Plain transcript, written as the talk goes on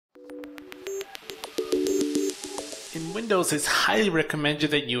in Windows, it's highly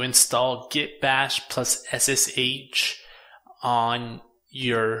recommended that you install Git Bash plus SSH on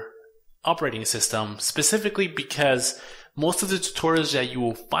your operating system, specifically because most of the tutorials that you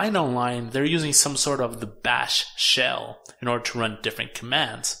will find online, they're using some sort of the bash shell in order to run different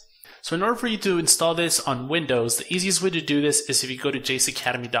commands. So in order for you to install this on Windows, the easiest way to do this is if you go to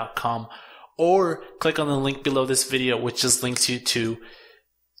jacacademy.com or click on the link below this video, which just links you to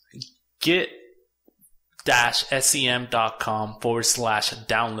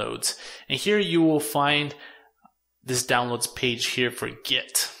git-sem.com/downloads. And here you will find this downloads page here for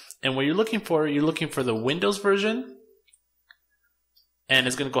Git. And what you're looking for the Windows version. And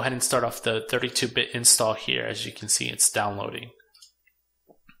it's going to go ahead and start off the 32-bit install here. As you can see, it's downloading.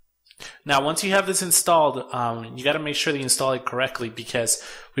 Now, once you have this installed, you got to make sure that you install it correctly, because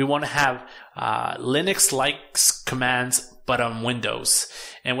we want to have Linux-like commands, but on Windows.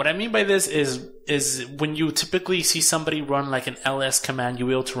 And what I mean by this is when you typically see somebody run like an ls command, you'll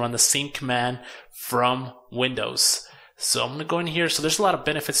be able to run the same command from Windows. So I'm going to go in here. So there's a lot of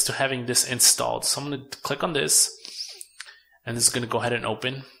benefits to having this installed. So I'm going to click on this. And this is going to go ahead and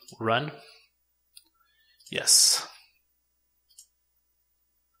open, run. Yes.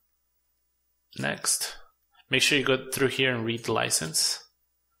 Next. Make sure you go through here and read the license.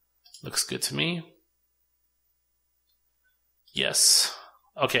 Looks good to me. Yes.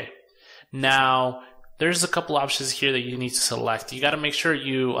 Okay. Now, there's a couple options here that you need to select. You got to make sure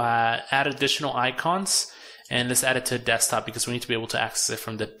you add additional icons, and let's add it to desktop because we need to be able to access it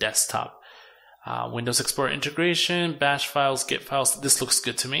from the desktop. Windows Explorer integration, bash files, Git files. This looks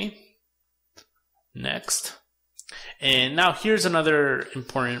good to me. Next. And now here's another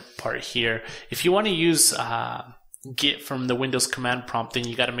important part here. If you want to use Git from the Windows command prompt, then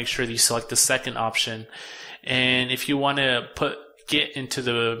you got to make sure that you select the second option. And if you want to put Git into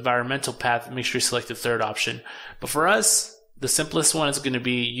the environmental path, make sure you select the third option. But for us, the simplest one is going to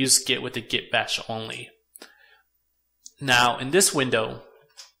be use Git with the Git Bash only. Now, in this window,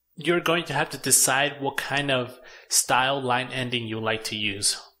 you're going to have to decide what kind of style line ending you like to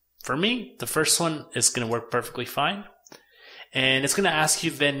use. For me, the first one is going to work perfectly fine. And it's going to ask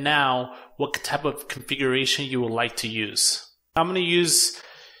you then now what type of configuration you would like to use. I'm going to use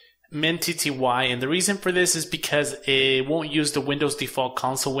min-tty, and the reason for this is because it won't use the Windows default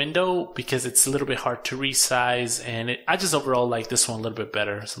console window because it's a little bit hard to resize, and I just overall like this one a little bit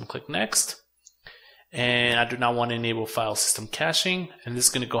better. So I'm going to click next. And I do not want to enable file system caching, and this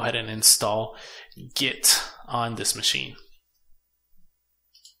is going to go ahead and install Git on this machine.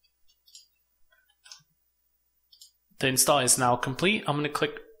 The install is now complete. I'm going to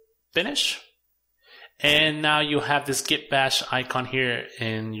click finish, and now you have this Git Bash icon here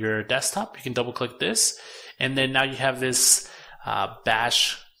in your desktop. You can double click this, and then now you have this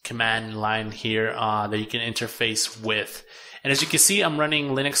bash command line here that you can interface with. And as you can see, I'm running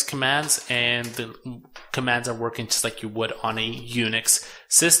Linux commands, and the commands are working just like you would on a Unix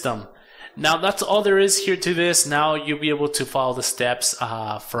system. Now, that's all there is here to this. Now you'll be able to follow the steps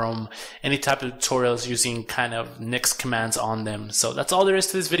from any type of tutorials using kind of Nix commands on them. So that's all there is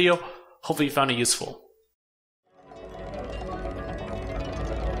to this video. Hopefully you found it useful.